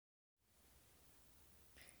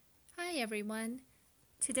everyone.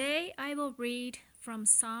 Today I will read from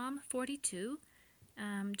Psalm 42,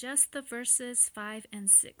 just the verses 5 and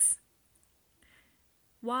 6.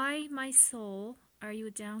 Why, my soul, are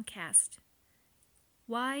you downcast?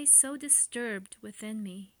 Why so disturbed within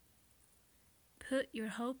me? Put your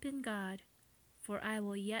hope in God, for I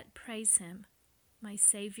will yet praise him, my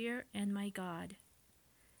Savior and my God.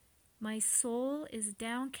 My soul is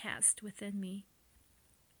downcast within me.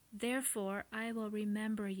 Therefore I will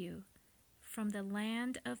remember you from the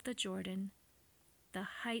land of the Jordan, the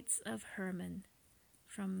heights of Hermon,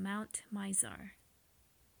 from Mount Mizar.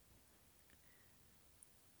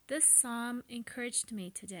 This psalm encouraged me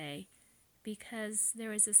today because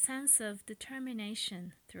there is a sense of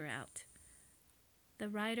determination throughout. The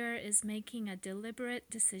writer is making a deliberate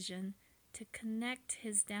decision to connect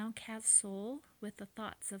his downcast soul with the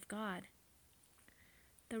thoughts of God.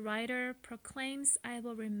 The writer proclaims, I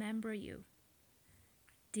will remember you.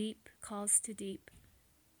 Deep calls to deep.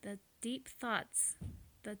 The deep thoughts,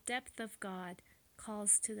 the depth of God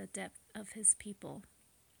calls to the depth of his people.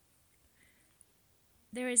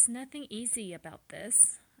 There is nothing easy about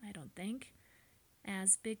this, I don't think.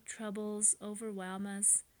 As big troubles overwhelm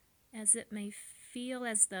us, as it may feel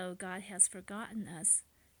as though God has forgotten us,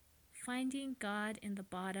 finding God in the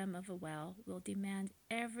bottom of a well will demand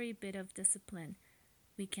every bit of discipline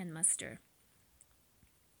we can muster.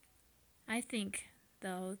 I think,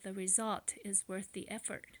 though, the result is worth the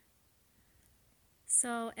effort.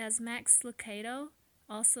 So, as Max Lucado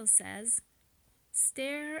also says,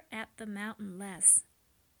 stare at the mountain less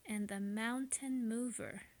and the mountain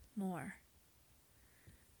mover more.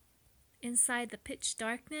 Inside the pitch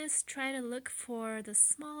darkness, try to look for the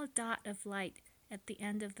small dot of light at the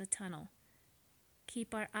end of the tunnel.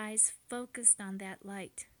 Keep our eyes focused on that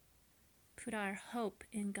light. Put our hope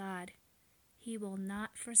in God. He will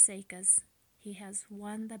not forsake us. He has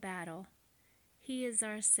won the battle. He is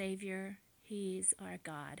our Savior. He is our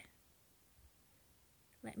God.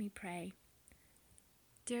 Let me pray.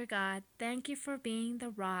 Dear God, thank you for being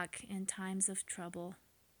the rock in times of trouble.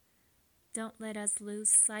 Don't let us lose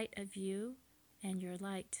sight of you and your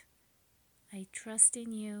light. I trust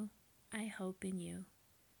in you. I hope in you.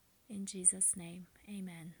 In Jesus' name,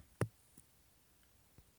 amen.